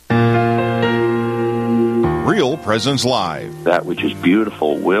Real Presence Live. That which is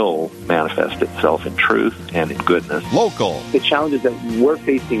beautiful will manifest itself in truth and in goodness. Local. The challenges that we're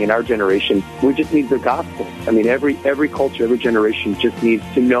facing in our generation, we just need the gospel. I mean, every culture, every generation just needs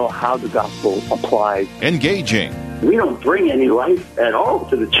to know how the gospel applies. Engaging. We don't bring any life at all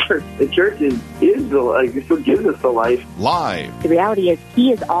to the church. The church is the life. It's what gives us the life. Live. The reality is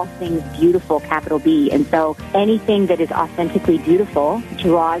He is all things beautiful, capital B. And so anything that is authentically beautiful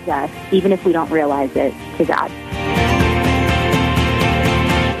draws us, even if we don't realize it, to God.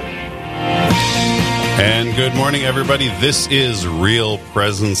 And good morning, everybody. This is Real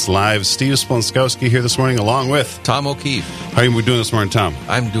Presence Live. Steve Splonskowski here this morning, along with Tom O'Keefe. How are you doing this morning, Tom?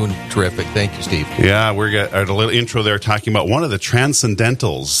 I'm doing terrific. Thank you, Steve. Yeah, we're at a little intro there talking about one of the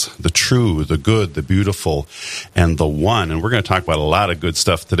transcendentals, the true, the good, the beautiful, and the one. And we're going to talk about a lot of good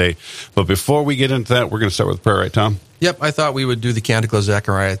stuff today. But before we get into that, we're going to start with prayer, right, Tom? Yep, I thought we would do the Canticle of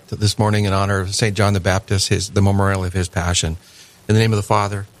Zechariah this morning in honor of St. John the Baptist, the memorial of his passion. In the name of the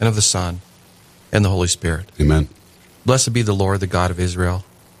Father, and of the Son, and the Holy Spirit. Amen. Blessed be the Lord, the God of Israel.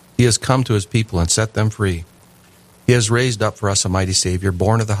 He has come to his people and set them free. He has raised up for us a mighty Savior,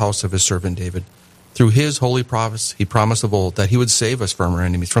 born of the house of his servant David. Through his holy promise, he promised of old that he would save us from our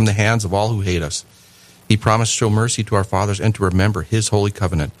enemies, from the hands of all who hate us. He promised to show mercy to our fathers and to remember his holy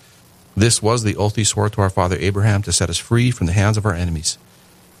covenant. This was the oath he swore to our father Abraham to set us free from the hands of our enemies,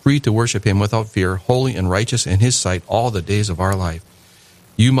 free to worship him without fear, holy and righteous in his sight all the days of our life.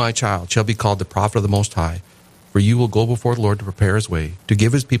 You, my child, shall be called the prophet of the Most High, for you will go before the Lord to prepare his way, to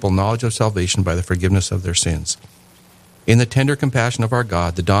give his people knowledge of salvation by the forgiveness of their sins. In the tender compassion of our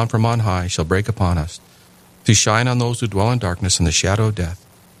God, the dawn from on high shall break upon us, to shine on those who dwell in darkness and the shadow of death,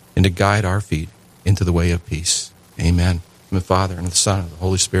 and to guide our feet into the way of peace. Amen. In the Father, and of the Son, and of the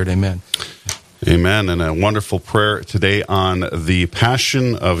Holy Spirit. Amen. Amen. And a wonderful prayer today on the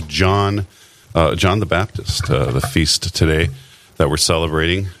Passion of John the Baptist, the feast today that we're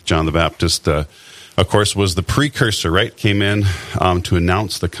celebrating. John the Baptist, of course, was the precursor, right? Came in to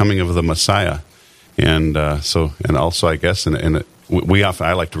announce the coming of the Messiah. And also, I guess,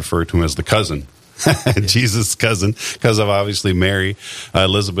 I like to refer to him as the cousin. Jesus' cousin, because of obviously Mary.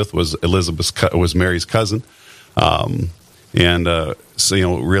 Elizabeth was Mary's cousin.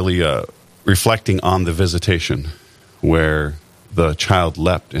 Really reflecting on the visitation where the child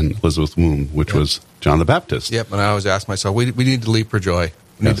leapt in Elizabeth's womb, which was John the Baptist. Yep, and I always ask myself, we need to leap for joy.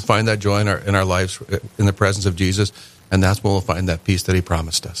 We need to find that joy in our lives, in the presence of Jesus, and that's when we'll find that peace that he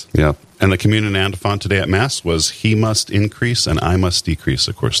promised us. Yeah, and the communion antiphon today at Mass was, he must increase and I must decrease,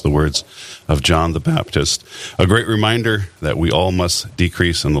 of course, the words of John the Baptist. A great reminder that we all must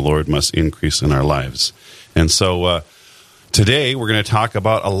decrease and the Lord must increase in our lives. And so today we're going to talk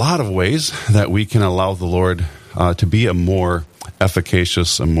about a lot of ways that we can allow the Lord to be a more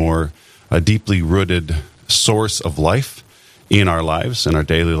efficacious, a more deeply rooted source of life in our lives, in our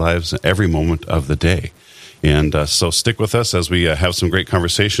daily lives, every moment of the day. And so stick with us as we have some great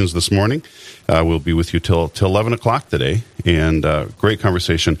conversations this morning. We'll be with you till 11 o'clock today, and great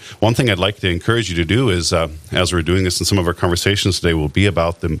conversation. One thing I'd like to encourage you to do is, as we're doing this in some of our conversations today, will be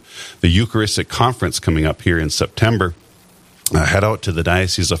about the Eucharistic Conference coming up here in September. Head out to the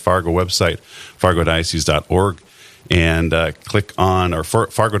Diocese of Fargo website, fargodiocese.org, and click on or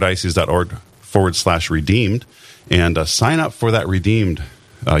fargodiocese.org/redeemed, and sign up for that Redeemed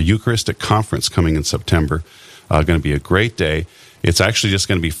Eucharistic Conference coming in September. Going to be a great day. It's actually just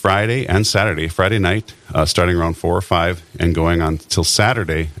going to be Friday and Saturday. Friday night, starting around 4 or 5, and going on till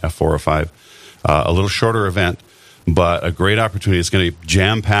Saturday at 4 or 5. A little shorter event, but a great opportunity. It's going to be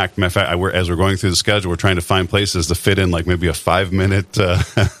jam-packed. Matter of fact, as we're going through the schedule, we're trying to find places to fit in like maybe a 5-minute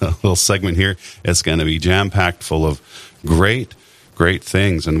little segment here. It's going to be jam-packed full of great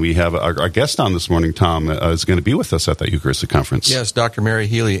things. And we have our guest on this morning, Tom, is going to be with us at that Eucharistic Conference. Yes, Dr. Mary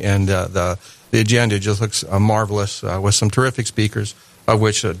Healy. And the agenda just looks marvelous with some terrific speakers, of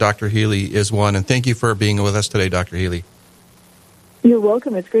which Dr. Healy is one. And thank you for being with us today, Dr. Healy. You're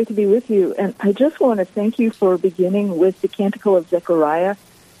welcome. It's great to be with you. And I just want to thank you for beginning with the Canticle of Zechariah.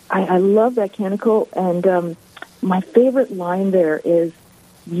 I love that canticle. And my favorite line there is,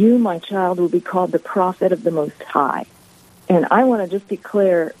 you, my child, will be called the prophet of the Most High. And I want to just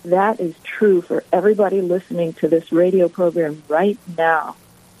declare that is true for everybody listening to this radio program right now.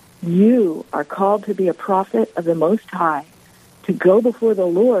 You are called to be a prophet of the Most High, to go before the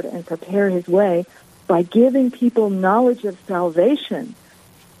Lord and prepare his way by giving people knowledge of salvation,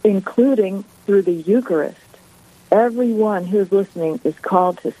 including through the Eucharist. Everyone who's listening is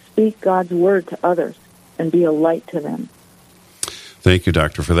called to speak God's word to others and be a light to them. Thank you,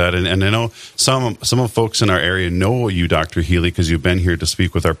 Doctor, for that. And I know some of folks in our area know you, Dr. Healy, because you've been here to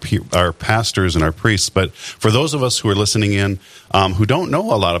speak with our pastors and our priests. But for those of us who are listening in who don't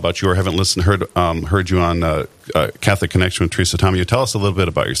know a lot about you or haven't heard you on Catholic Connection with Teresa Tomeo, tell us a little bit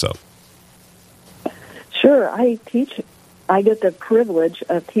about yourself. Sure. I get the privilege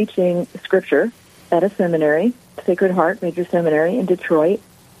of teaching Scripture at a seminary, Sacred Heart Major Seminary in Detroit.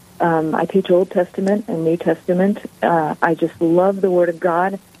 I teach Old Testament and New Testament. I just love the Word of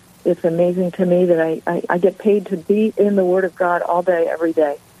God. It's amazing to me that I get paid to be in the Word of God all day, every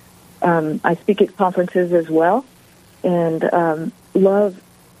day. I speak at conferences as well, and love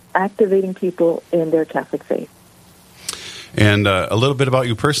activating people in their Catholic faith. And a little bit about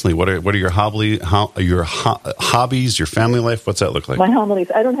you personally. What are your hobbies, your family life? What's that look like? My homilies.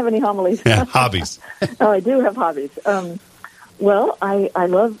 I don't have any homilies. Yeah, hobbies. Oh, I do have hobbies. Well, I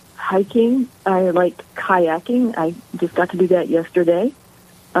love hiking. I like kayaking. I just got to do that yesterday.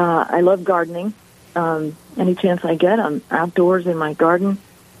 I love gardening. Any chance I get, I'm outdoors in my garden.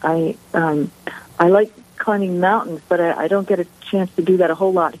 I like climbing mountains, but I don't get a chance to do that a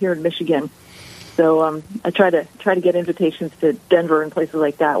whole lot here in Michigan. So I try to get invitations to Denver and places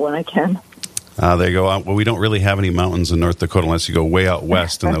like that when I can. There you go. Well, we don't really have any mountains in North Dakota unless you go way out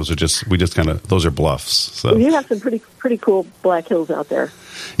west, and those are bluffs. So you have some pretty cool black hills out there.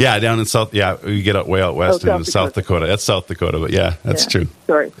 Yeah, down in South. Yeah, you get way out west in South Dakota. That's South Dakota, but yeah, that's true.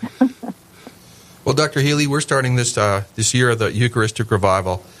 Sorry. Well, Dr. Healy, we're starting this year of the Eucharistic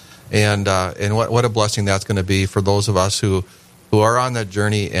Revival, and what a blessing that's going to be for those of us who are on that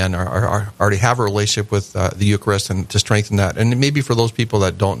journey and are already have a relationship with the Eucharist, and to strengthen that. And maybe for those people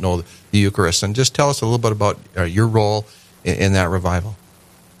that don't know the Eucharist, and just tell us a little bit about your role in that revival.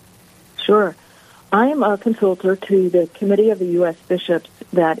 Sure. I am a consultor to the Committee of the U.S. Bishops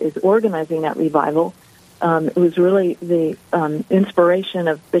that is organizing that revival. It was really the inspiration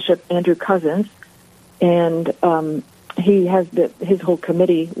of Bishop Andrew Cousins, and he has his whole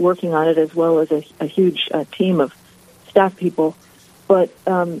committee working on it, as well as a huge team of staff people. But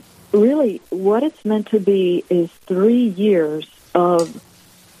really what it's meant to be is 3 years of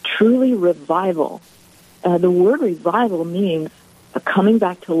truly revival. The word revival means a coming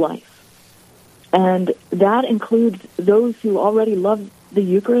back to life. And that includes those who already love the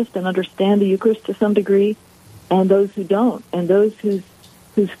Eucharist and understand the Eucharist to some degree, and those who don't, and those whose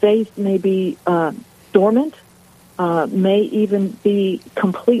faith may be dormant, may even be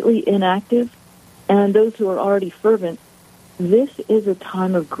completely inactive, and those who are already fervent. This is a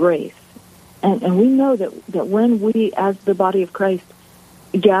time of grace. And we know that when we, as the body of Christ,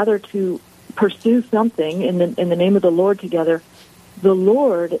 gather to pursue something in the name of the Lord together, the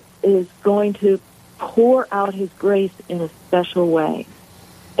Lord is going to pour out his grace in a special way.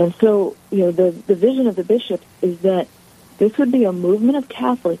 And so, the vision of the bishops is that this would be a movement of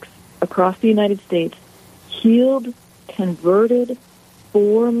Catholics across the United States, healed, converted,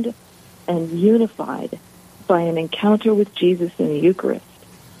 formed, and unified by an encounter with Jesus in the Eucharist,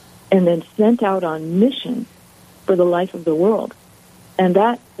 and then sent out on mission for the life of the world. And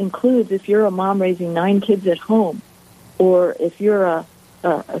that includes if you're a mom raising 9 kids at home, or if you're a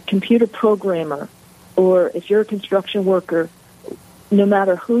computer programmer, or if you're a construction worker. No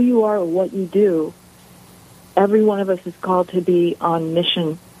matter who you are or what you do, every one of us is called to be on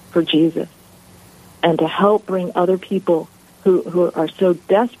mission for Jesus and to help bring other people who are so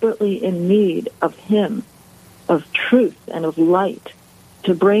desperately in need of him, of truth and of light,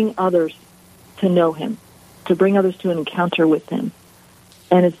 to bring others to know him, to bring others to an encounter with him.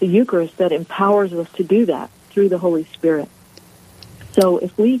 And it's the Eucharist that empowers us to do that through the Holy Spirit. So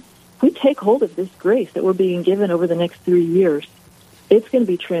if we take hold of this grace that we're being given over the next 3 years, it's going to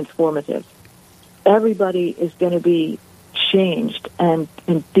be transformative. Everybody is going to be changed and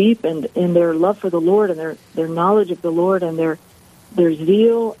deepened in their love for the Lord and their knowledge of the Lord and their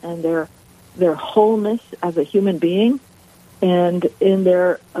zeal and their wholeness as a human being, and in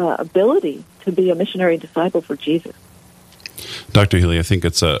their ability to be a missionary disciple for Jesus. Dr. Healy, I think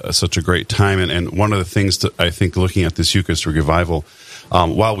it's such a great time, and one of the things that I think looking at this Eucharistic revival,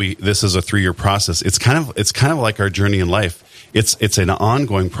 while this is a 3-year process, it's kind of like our journey in life. It's an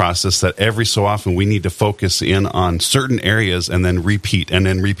ongoing process that every so often we need to focus in on certain areas and then repeat.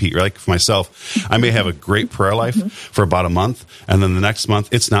 Like for myself, I may have a great prayer life for about a month, and then the next month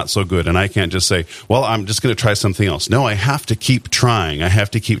it's not so good. And I can't just say, well, I'm just going to try something else. No, I have to keep trying. I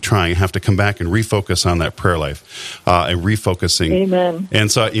have to come back and refocus on that prayer life and refocusing. Amen. And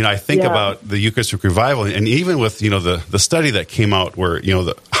so, I think about the Eucharistic revival, and even with, the study that came out where,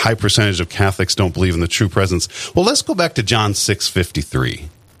 the high percentage of Catholics don't believe in the true presence. Well, let's go back to John 6:53.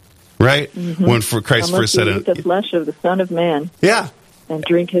 right? When for Christ first said eat the flesh of the Son of Man, and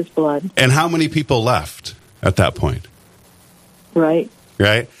drink his blood. And how many people left at that point? Right.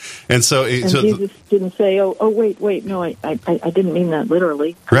 And so Jesus didn't say, "Oh, wait, no, I didn't mean that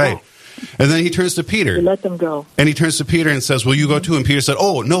literally." Right. And then he turns to Peter. He let them go. And he turns to Peter and says, "Will you go too?" And Peter said,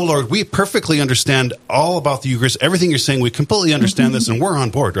 "Oh, no, Lord, we perfectly understand all about the Eucharist. Everything you're saying, we completely understand this, and we're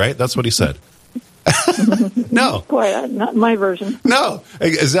on board," right? That's what he said. No. Boy, not my version. No.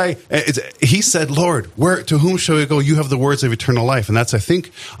 He said, "Lord, to whom shall we go? You have the words of eternal life." And that's, I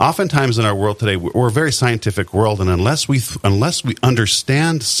think, oftentimes in our world today, we're a very scientific world, and unless we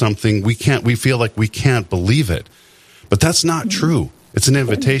understand something, we feel like we can't believe it. But that's not true. It's an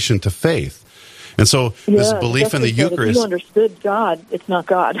invitation to faith. And so this belief in the Eucharist... If you understood God, it's not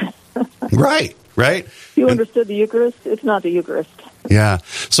God. Right. If you understood the Eucharist, it's not the Eucharist. Yeah.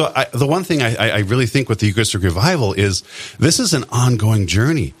 So the one thing I really think with the Eucharistic Revival is this is an ongoing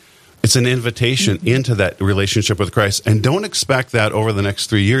journey. It's an invitation into that relationship with Christ. And don't expect that over the next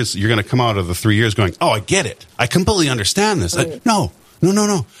 3 years, you're going to come out of the 3 years going, "Oh, I get it. I completely understand this." Right. No.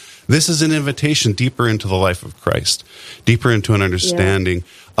 This is an invitation deeper into the life of Christ, deeper into an understanding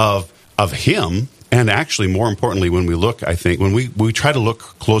of Him. And actually, more importantly, when we look, I think, when we try to look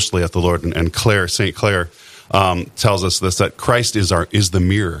closely at the Lord, and St. Clare tells us this, that Christ is the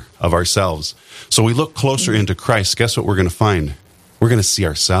mirror of ourselves. So we look closer into Christ. Guess what we're going to find? We're going to see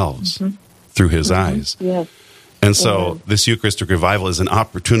ourselves through His eyes. Yes. And so this Eucharistic Revival is an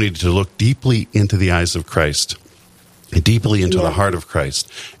opportunity to look deeply into the eyes of Christ, deeply into the heart of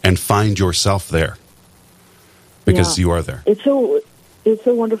Christ, and find yourself there, because you are there. It's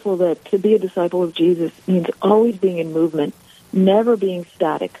so wonderful that to be a disciple of Jesus means always being in movement, never being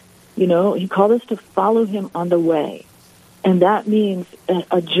static. You know, He called us to follow Him on the way. And that means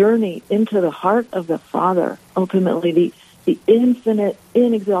a journey into the heart of the Father, ultimately the infinite,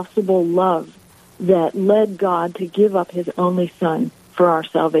 inexhaustible love that led God to give up His only Son for our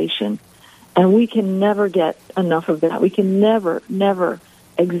salvation. And we can never get enough of that. We can never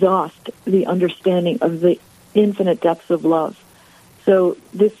exhaust the understanding of the infinite depths of love. So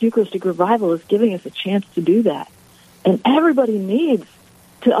this Eucharistic Revival is giving us a chance to do that. And everybody needs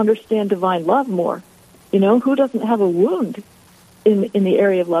to understand divine love more. You know, who doesn't have a wound in the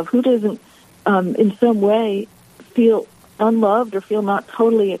area of love? Who doesn't, in some way, feel unloved or feel not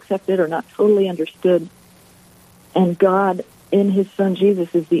totally accepted or not totally understood? And God, in His Son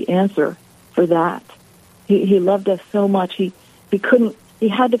Jesus, is the answer for that. He loved us so much. He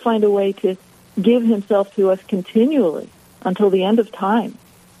had to find a way to give Himself to us continually until the end of time,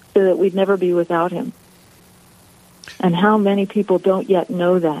 so that we'd never be without Him. And how many people don't yet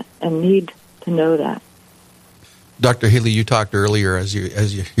know that and need to know that? Dr. Haley, you talked earlier as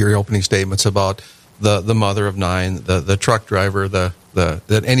your opening statements about the mother of nine, the truck driver,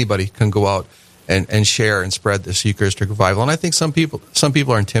 that anybody can go out and share and spread this Eucharistic revival. And I think some people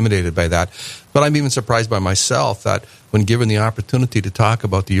are intimidated by that. But I'm even surprised by myself that when given the opportunity to talk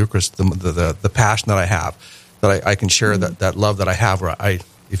about the Eucharist, the passion that I have, that I can share that love that I have. Where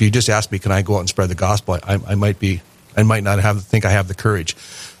if you just ask me, can I go out and spread the gospel? I might not think I have the courage.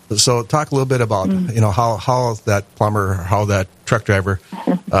 So talk a little bit about how that plumber, how that truck driver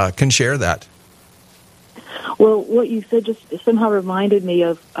can share that. Well, what you said just somehow reminded me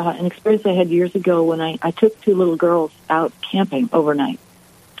of an experience I had years ago when I took two little girls out camping overnight.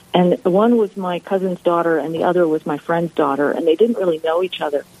 And one was my cousin's daughter and the other was my friend's daughter, and they didn't really know each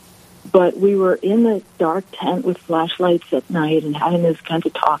other. But we were in the dark tent with flashlights at night and having those kinds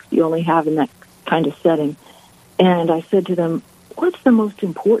of talks you only have in that kind of setting. And I said to them, "What's the most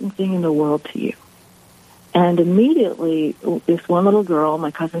important thing in the world to you?" And immediately, this one little girl,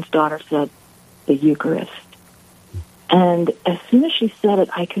 my cousin's daughter, said, "The Eucharist." And as soon as she said it,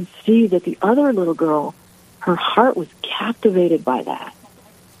 I could see that the other little girl, her heart was captivated by that.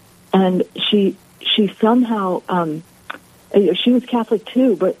 And she somehow, she was Catholic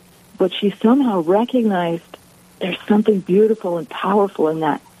too, but she somehow recognized there's something beautiful and powerful in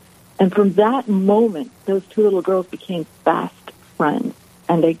that. And from that moment, those two little girls became fast friends,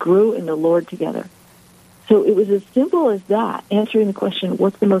 and they grew in the Lord together. So it was as simple as that, answering the question,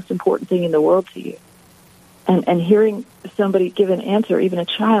 what's the most important thing in the world to you? And hearing somebody give an answer, even a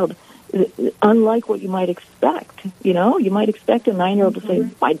child, unlike what you might expect. You know, you might expect a 9-year-old to say,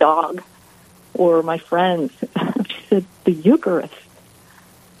 my dog, or my friends. She said, the Eucharist.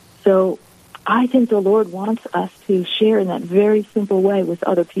 So I think the Lord wants us to share in that very simple way with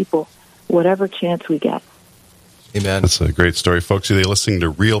other people, whatever chance we get. Amen. That's a great story, folks. You're listening to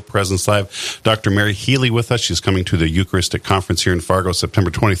Real Presence Live. Dr. Mary Healy with us. She's coming to the Eucharistic Conference here in Fargo, September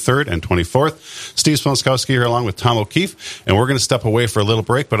 23rd and 24th. Steve Sponskowski here along with Tom O'Keefe. And we're going to step away for a little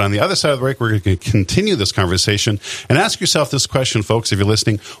break. But on the other side of the break, we're going to continue this conversation and ask yourself this question, folks, if you're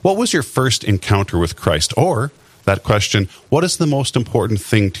listening. What was your first encounter with Christ? Or that question, what is the most important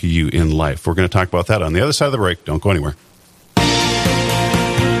thing to you in life? We're going to talk about that on the other side of the break. Don't go anywhere.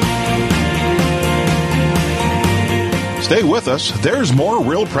 Stay with us. There's more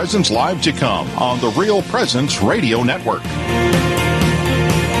Real Presence Live to come on the Real Presence Radio Network.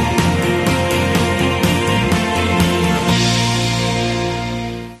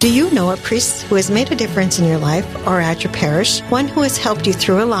 Do you know a priest who has made a difference in your life or at your parish? One who has helped you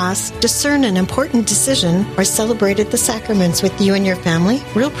through a loss, discern an important decision, or celebrated the sacraments with you and your family?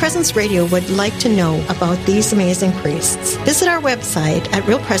 Real Presence Radio would like to know about these amazing priests. Visit our website at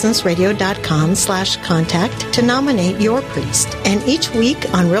realpresenceradio.com/contact to nominate your priest. And each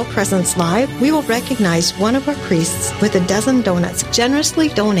week on Real Presence Live, we will recognize one of our priests with a dozen donuts generously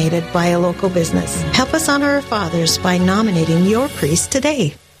donated by a local business. Help us honor our fathers by nominating your priest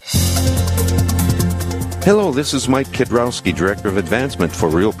today. Hello, this is Mike Kidrowski, Director of Advancement for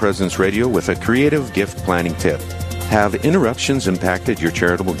Real Presence Radio with a creative gift planning tip. Have interruptions impacted your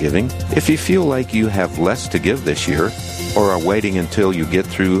charitable giving? If you feel like you have less to give this year or are waiting until you get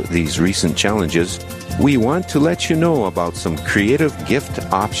through these recent challenges, we want to let you know about some creative gift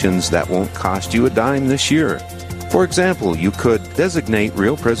options that won't cost you a dime this year. For example, you could designate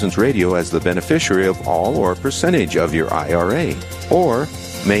Real Presence Radio as the beneficiary of all or percentage of your IRA, or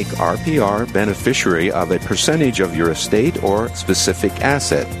make RPR beneficiary of a percentage of your estate or specific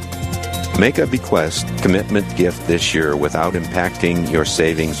asset. Make a bequest commitment gift this year without impacting your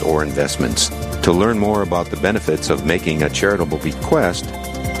savings or investments. To learn more about the benefits of making a charitable bequest,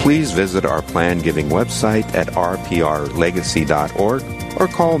 please visit our plan giving website at rprlegacy.org or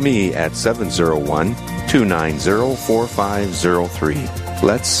call me at 701-290-4503.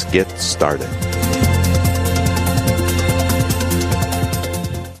 Let's get started.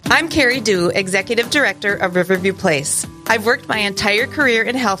 I'm Carrie Dew, Executive Director of Riverview Place. I've worked my entire career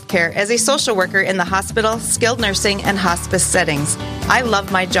in healthcare as a social worker in the hospital, skilled nursing, and hospice settings. I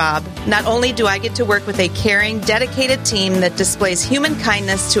love my job. Not only do I get to work with a caring, dedicated team that displays human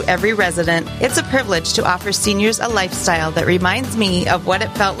kindness to every resident, it's a privilege to offer seniors a lifestyle that reminds me of what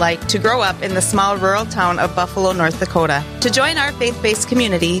it felt like to grow up in the small rural town of Buffalo, North Dakota. To join our faith-based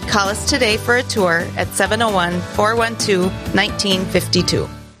community, call us today for a tour at 701-412-1952.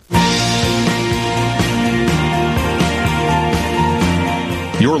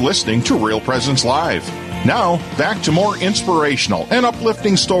 You're listening to Real Presence Live. Now, back to more inspirational and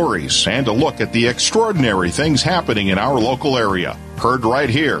uplifting stories and a look at the extraordinary things happening in our local area. Heard right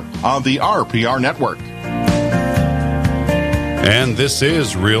here on the RPR Network. And this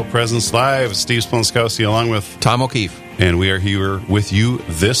is Real Presence Live. Steve Sponskowski along with Tom O'Keefe. And we are here with you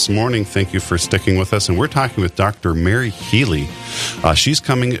this morning. Thank you for sticking with us. And we're talking with Dr. Mary Healy. She's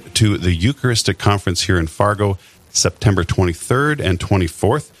coming to the Eucharistic Conference here in Fargo, September 23rd and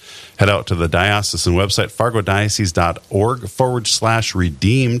 24th. Head out to the diocesan website,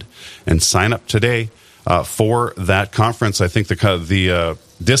 fargodioceses.org/redeemed, and sign up today for that conference. I think the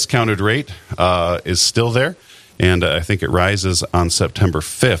discounted rate is still there, and I think it rises on September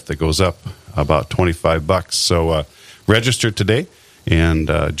 5th. It goes up about $25. So register today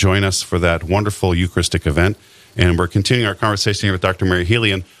and join us for that wonderful Eucharistic event. And we're continuing our conversation here with Dr. Mary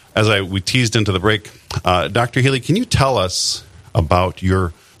Healy. And as we teased into the break, Dr. Healy, can you tell us about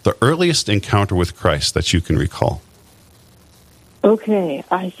the earliest encounter with Christ that you can recall? Okay,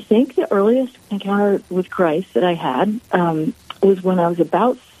 I think the earliest encounter with Christ that I had was when I was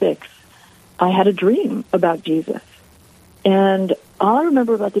about 6. I had a dream about Jesus. And all I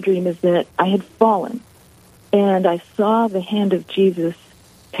remember about the dream is that I had fallen, and I saw the hand of Jesus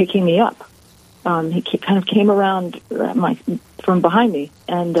picking me up. He kind of came around from behind me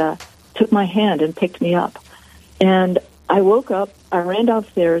and took my hand and picked me up. And I woke up, I ran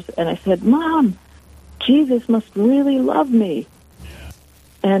downstairs, and I said, "Mom, Jesus must really love me."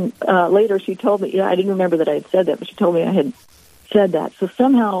 And later she told me, I didn't remember that I had said that, but she told me I had said that. So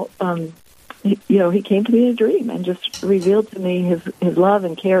somehow, he came to me in a dream and just revealed to me his love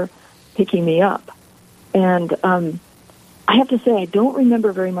and care, picking me up. And I have to say, I don't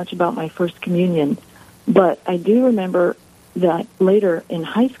remember very much about my first communion, but I do remember that later in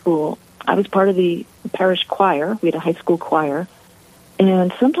high school, I was part of the parish choir. We had a high school choir.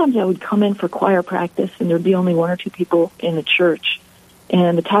 And sometimes I would come in for choir practice, and there'd be only 1 or 2 people in the church.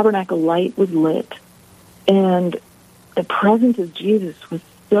 And the tabernacle light was lit. And the presence of Jesus was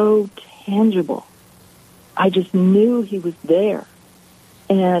so tangible. I just knew he was there.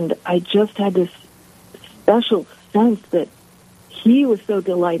 And I just had this special sense that he was so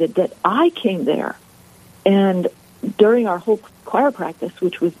delighted that I came there. And during our whole choir practice,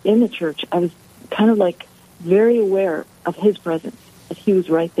 which was in the church, I was kind of like very aware of his presence, that he was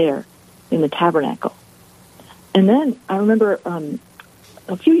right there in the tabernacle. And then I remember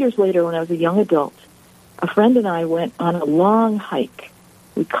a few years later when I was a young adult, a friend and I went on a long hike.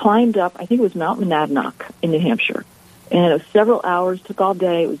 We climbed up, I think it was Mount Monadnock in New Hampshire. And it was several hours, took all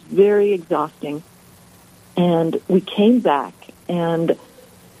day. It was very exhausting. And we came back, and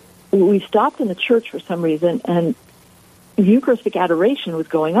we stopped in the church for some reason, and Eucharistic adoration was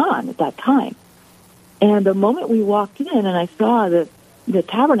going on at that time. And the moment we walked in and I saw the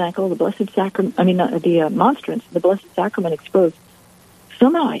tabernacle, the Blessed Sacrament, the monstrance, the Blessed Sacrament exposed,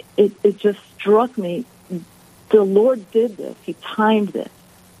 somehow it just struck me, the Lord did this. He timed this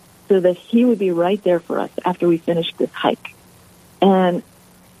so that he would be right there for us after we finished this hike. And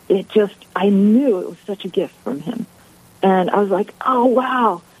I knew it was such a gift from him. And I was like, oh,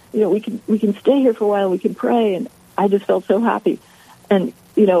 wow, we can stay here for a while, we can pray. And I just felt so happy. And,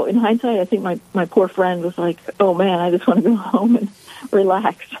 in hindsight, I think my poor friend was like, oh, man, I just want to go home and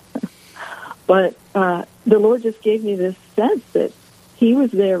relax. But the Lord just gave me this sense that he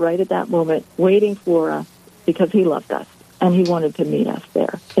was there right at that moment, waiting for us because he loved us, and he wanted to meet us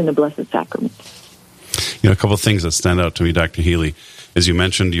there in the Blessed Sacrament. A couple of things that stand out to me, Dr. Healy, as you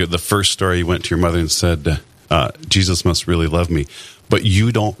mentioned, the first story, you went to your mother and said, Jesus must really love me. But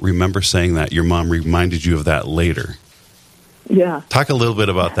you don't remember saying that. Your mom reminded you of that later. Yeah. Talk a little bit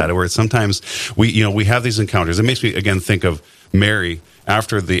about that, where sometimes we have these encounters. It makes me, again, think of Mary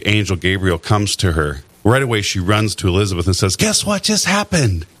after the angel Gabriel comes to her. Right away, she runs to Elizabeth and says, guess what just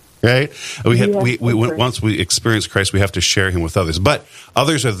happened? Right? Once we experience Christ, we have to share him with others. But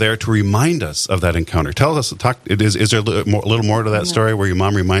others are there to remind us of that encounter. Is there a little more to that story where your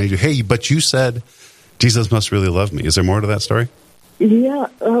mom reminded you, hey, but you said Jesus must really love me. Is there more to that story? Yeah.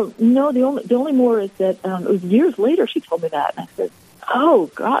 No, the only more is that it was years later she told me that. And I said,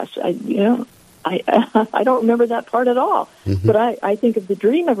 oh, gosh, I don't remember that part at all. Mm-hmm. But I think of the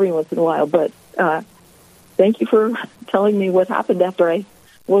dream every once in a while. But thank you for telling me what happened after I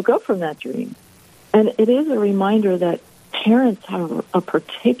woke up from that dream. And it is a reminder that parents have a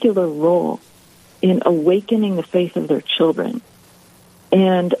particular role in awakening the faith of their children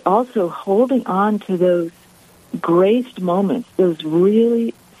and also holding on to those graced moments, those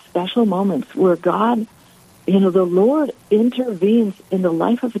really special moments where God, the Lord intervenes in the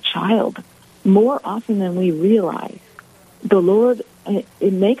life of a child more often than we realize. The Lord,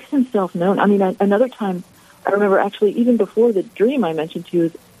 it makes himself known. Another time, I remember actually even before the dream I mentioned to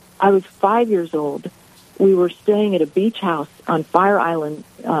you, I was 5 years old. We were staying at a beach house on Fire Island,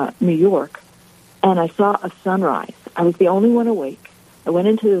 New York, and I saw a sunrise. I was the only one awake. I went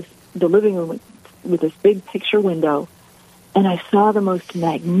into the living room with this big picture window, and I saw the most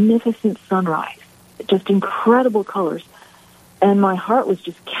magnificent sunrise, just incredible colors. And my heart was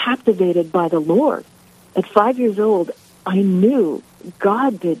just captivated by the Lord. At 5 years old, I knew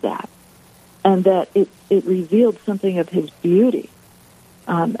God did that, and that it revealed something of his beauty.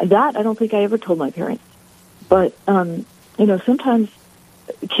 That I don't think I ever told my parents. But, sometimes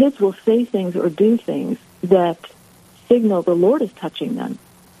kids will say things or do things that signal the Lord is touching them.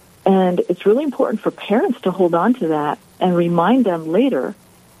 And it's really important for parents to hold on to that and remind them later,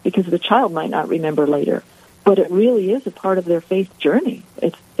 because the child might not remember later. But it really is a part of their faith journey.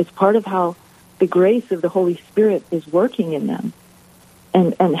 It's part of how the grace of the Holy Spirit is working in them.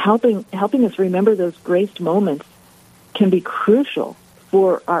 And helping us remember those graced moments can be crucial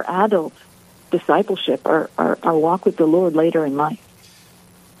for our adult discipleship, our walk with the Lord later in life.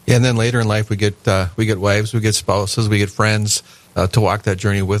 Yeah, and then later in life we get wives, we get spouses, we get friends to walk that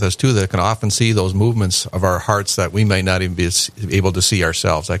journey with us too, that can often see those movements of our hearts that we might not even be able to see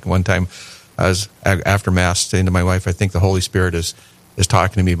ourselves. Like one time I was after Mass saying to my wife, I think the Holy Spirit is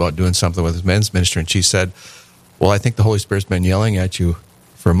talking to me about doing something with his men's ministry, and she said, well, I think the Holy Spirit's been yelling at you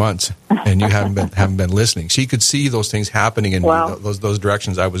for months, and you haven't been listening. She could see those things happening in wow. me, those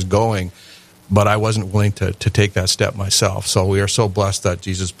directions I was going, but I wasn't willing to take that step myself. So we are so blessed that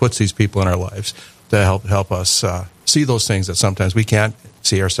Jesus puts these people in our lives to help us see those things that sometimes we can't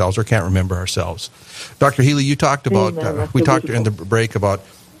see ourselves or can't remember ourselves. Dr. Healy, you talked about we talked in the break about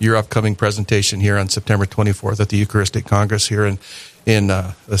your upcoming presentation here on September 24th at the Eucharistic Congress here in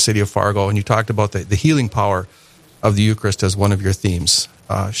the city of Fargo, and you talked about the healing power of the Eucharist as one of your themes.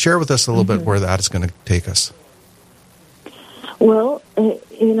 Share with us a little bit where that is going to take us. Well,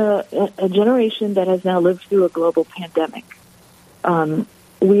 in a generation that has now lived through a global pandemic,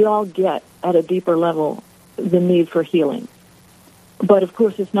 we all get at a deeper level the need for healing. But, of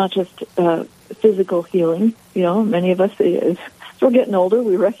course, it's not just physical healing. You know, many of us, as we're getting older,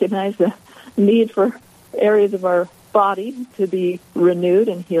 we recognize the need for areas of our body to be renewed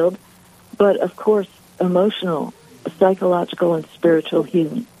and healed. But, of course, emotional, psychological, and spiritual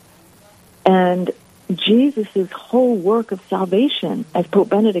healing. And Jesus' whole work of salvation, as Pope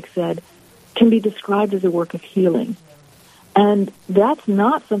Benedict said, can be described as a work of healing. And that's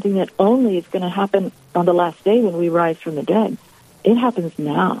not something that only is going to happen on the last day when we rise from the dead. It happens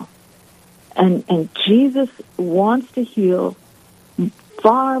now. And Jesus wants to heal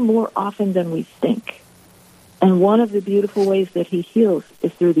far more often than we think. And one of the beautiful ways that he heals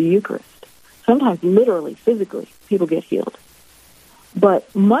is through the Eucharist. Sometimes literally, physically, people get healed.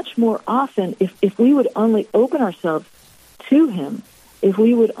 But much more often, if we would only open ourselves to him, if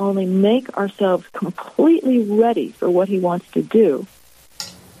we would only make ourselves completely ready for what he wants to do,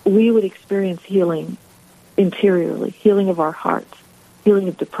 we would experience healing interiorly, healing of our hearts, healing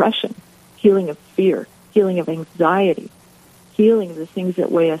of depression, healing of fear, healing of anxiety, healing of the things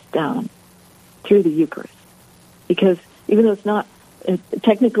that weigh us down through the Eucharist. Because even though it's not,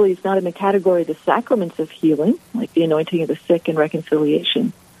 technically it's not in the category of the sacraments of healing, like the anointing of the sick and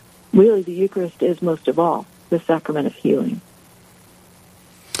reconciliation, really the Eucharist is most of all the sacrament of healing.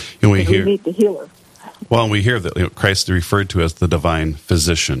 And we meet the healer. Well, we hear that Christ is referred to as the divine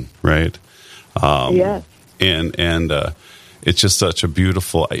physician, right? Yes. And it's just such a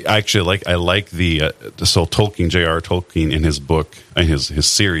beautiful. I like the so Tolkien, J.R. Tolkien, in his book, in his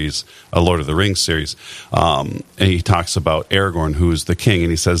series, Lord of the Rings series, and he talks about Aragorn, who is the king,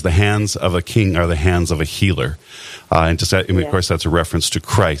 and he says the hands of a king are the hands of a healer, and just that, of course that's a reference to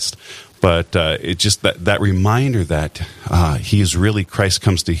Christ. But it just that reminder that he is really Christ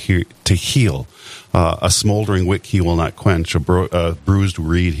comes to heal. A smoldering wick he will not quench, a bruised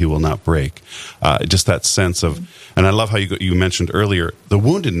reed he will not break. Just that sense of, and I love how you mentioned earlier the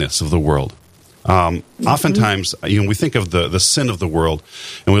woundedness of the world. Oftentimes, we think of the sin of the world,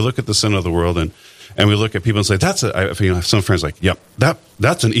 and we look at the sin of the world, and we look at people and say, "That's some friends like, yep,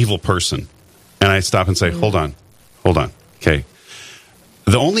 that's an evil person," and I stop and say, "Hold on, okay."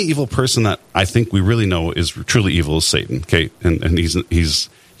 The only evil person that I think we really know is truly evil is Satan, okay, and he is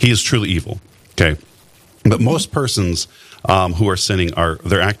truly evil, okay. But most persons who are sinning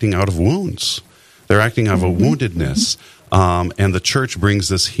they're acting out of wounds, they're acting out of a woundedness, and the Church brings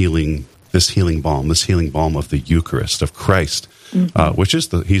this healing balm of the Eucharist of Christ, which is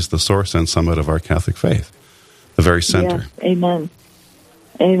he's the source and summit of our Catholic faith, the very center. Yeah.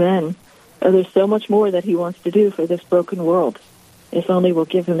 Amen. There's so much more that he wants to do for this broken world, if only we'll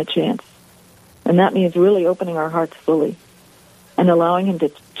give him a chance. And that means really opening our hearts fully and allowing him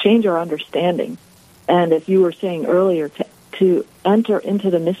to change our understanding. And as you were saying earlier, to enter into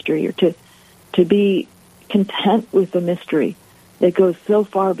the mystery, or to be content with the mystery that goes so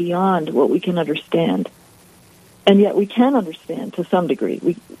far beyond what we can understand. And yet we can understand to some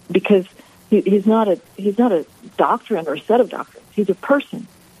degree, because he's not a doctrine or a set of doctrines. He's a person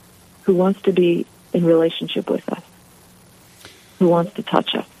who wants to be in relationship with us, who wants to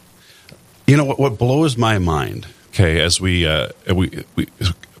touch us. You know what blows my mind, okay, as we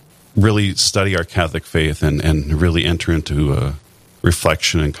really study our Catholic faith and really enter into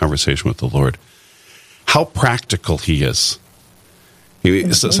reflection and conversation with the Lord, how practical he is.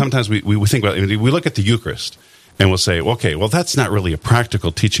 So sometimes we think about it, we look at the Eucharist and we'll say, okay, well, that's not really a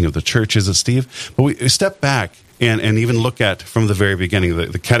practical teaching of the Church, is it, Steve? But we step back and even look at, from the very beginning,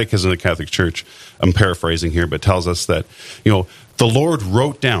 the Catechism of the Catholic Church, I'm paraphrasing here, but tells us that, the Lord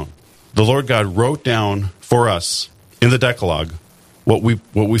God wrote down for us in the Decalogue what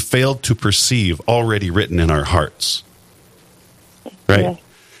we failed to perceive already written in our hearts. Right? Yeah.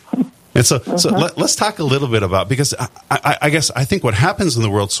 And so let's talk a little bit about, because I guess I think what happens in the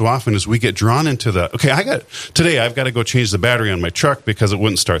world so often is we get drawn into today I've got to go change the battery on my truck because it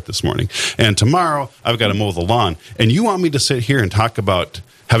wouldn't start this morning. And tomorrow I've got to mow the lawn. And you want me to sit here and talk about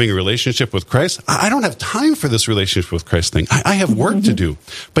having a relationship with Christ? I don't have time for this relationship with Christ thing. I have work to do.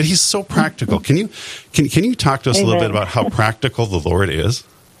 But he's so practical. Can you talk to us a little bit about how practical the Lord is?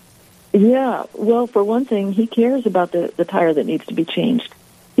 Yeah. Well, for one thing, he cares about the tire that needs to be changed.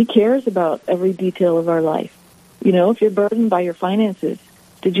 He cares about every detail of our life. If you're burdened by your finances,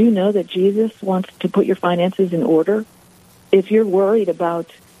 did you know that Jesus wants to put your finances in order? If you're worried about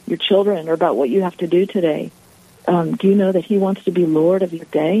your children or about what you have to do today, do you know that he wants to be Lord of your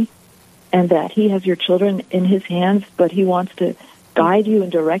day, and that he has your children in his hands, but he wants to guide you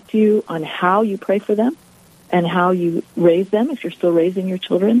and direct you on how you pray for them and how you raise them if you're still raising your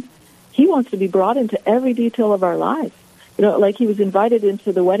children? He wants to be brought into every detail of our lives. Like he was invited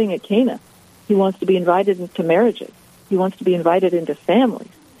into the wedding at Cana. He wants to be invited into marriages. He wants to be invited into families.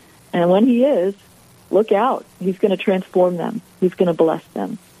 And when he is, look out. He's going to transform them. He's going to bless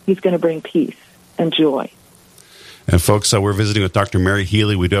them. He's going to bring peace and joy. And folks, we're visiting with Dr. Mary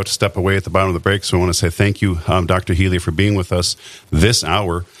Healy. We do have to step away at the bottom of the break, so I want to say thank you, Dr. Healy, for being with us this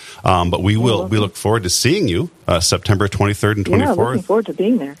hour. But we look forward to seeing you September 23rd and 24th. Yeah, looking forward to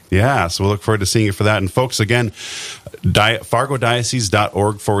being there. Yeah, so we'll look forward to seeing you for that. And folks, again,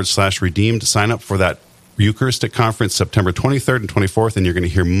 fargodiocese.org/redeemed. Sign up for that Eucharistic Conference September 23rd and 24th, and you're going to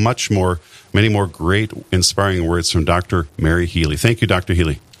hear many more great, inspiring words from Dr. Mary Healy. Thank you, Dr.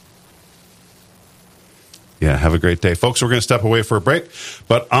 Healy. Yeah, have a great day. Folks, we're going to step away for a break,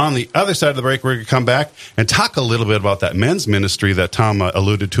 but on the other side of the break, we're going to come back and talk a little bit about that men's ministry that Tom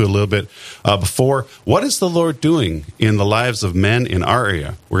alluded to a little bit before. What is the Lord doing in the lives of men in our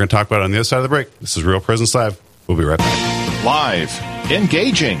area? We're going to talk about it on the other side of the break. This is Real Presence Live. We'll be right back. Live,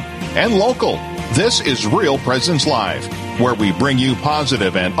 engaging, and local. This is Real Presence Live, where we bring you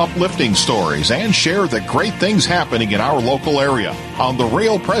positive and uplifting stories and share the great things happening in our local area on the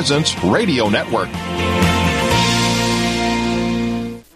Real Presence Radio Network.